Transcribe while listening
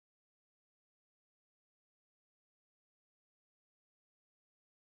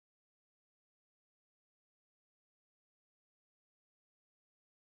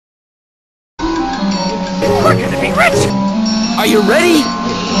Are you ready?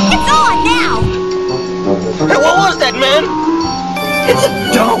 It's on now! Hey, what was that, man? It's a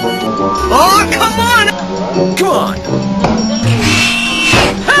dome. Oh, come on! Come on.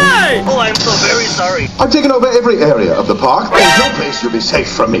 Hey! Oh, I'm so very sorry. I've taken over every area of the park. There's no place you'll be safe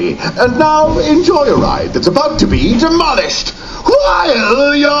from me. And now, enjoy a ride that's about to be demolished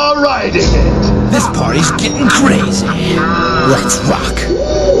while you're riding it. This party's getting crazy. Let's rock.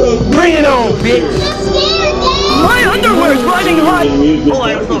 Bring it on, bitch. I'm scared, Dad! My underwear's riding hot. Oh,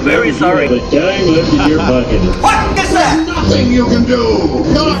 I'm so very sorry. The time left in your pocket. What is that? Nothing you can do.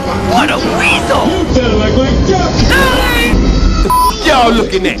 What a weasel. You sound like my duck. Hey! Y'all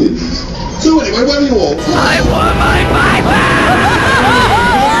looking at? So anyway, where are you all? I want my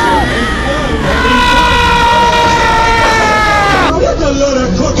That's a lot of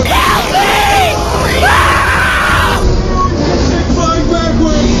cooking. Help me!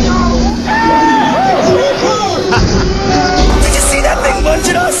 Did you see that thing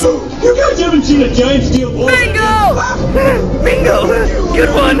munching us? You guys haven't seen a giant steel ball? Bingo! Bingo!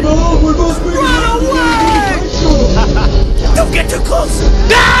 Good one! We're both Run away! Don't get too close!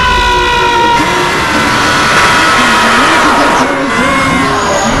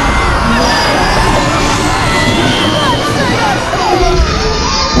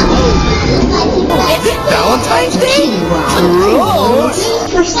 Is it Valentine's Day? Gross!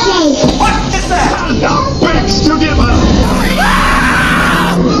 We're safe. What is that? Now backs together.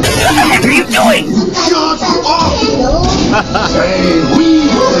 What are you doing? Shut up. Hey, we.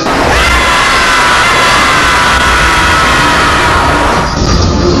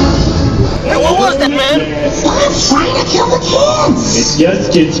 Hey, what was that, man? I'm trying to kill the kids! It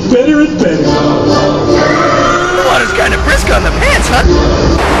just gets better and better. The water's kind of brisk on the pants, huh?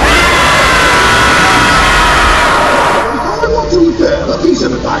 To repair a piece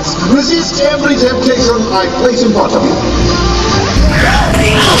of advice. Resist every temptation I place in front of you.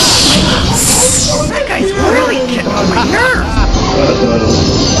 That guy's really getting on my nerves.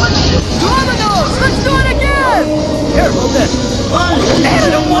 Dominoes! Let's do it again! Here, hold this. Man, I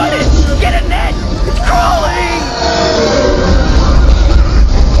don't want it! Get a net! It's crawling!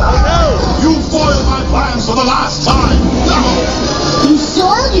 Oh no! You foiled my plans for the last time! No! You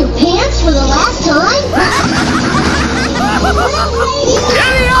soiled your pants for the last time? Get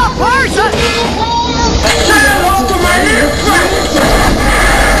me up, person!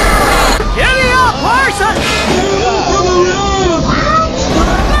 Get me up, person!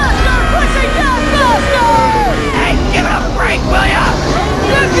 Faster, pussycat, faster! Hey, give it a break, will ya?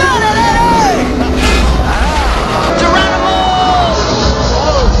 You got it, Eddie!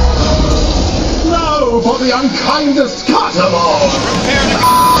 No, for the unkindest cut of all! Prepare to be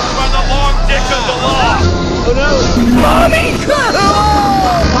crushed by the long dick of the law! Oh, no. Mommy, cut him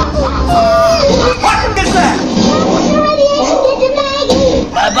What is that?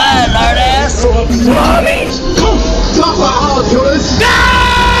 Bye-bye, lard ass. Mommy! Tougher, Arculus!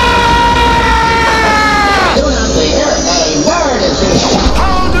 Do not be here, a word is this.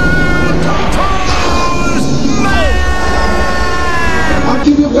 I'll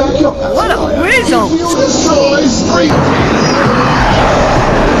give you back your pacifier. What a weasel! If you destroy Street!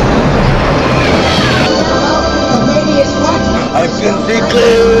 Maybe it's what? I can see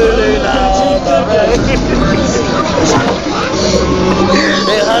clearly now.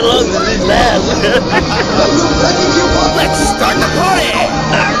 Hey, how long does this last? Let's start the party!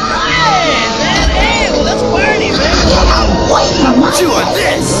 Hey, well, let's party, man. Chew on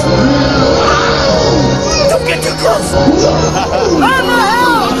this! Don't get too close! On the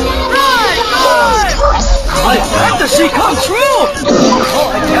house! Ride! My fantasy come true!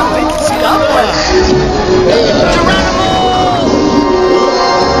 Oh, I can't wait to stop one!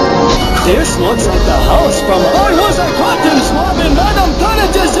 This looks like the house from Arhusa Cotton Swab in Madame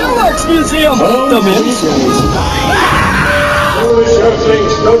Tonnage's Earwax Museum! The miniseries! Oh,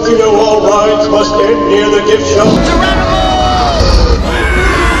 Sharklings, don't you know all rides must end near the gift shop?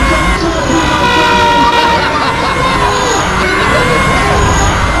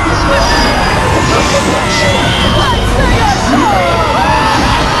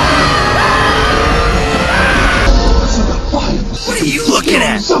 What are you looking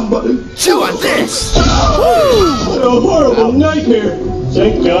at? Somebody! Chew on this! What a horrible nightmare.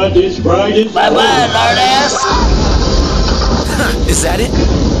 Thank God this ride is Bye-bye, lard ass. Is that it?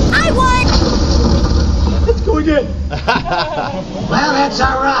 I won! Let's go again. Well, that's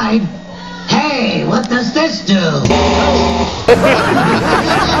our ride. Hey, what does this do?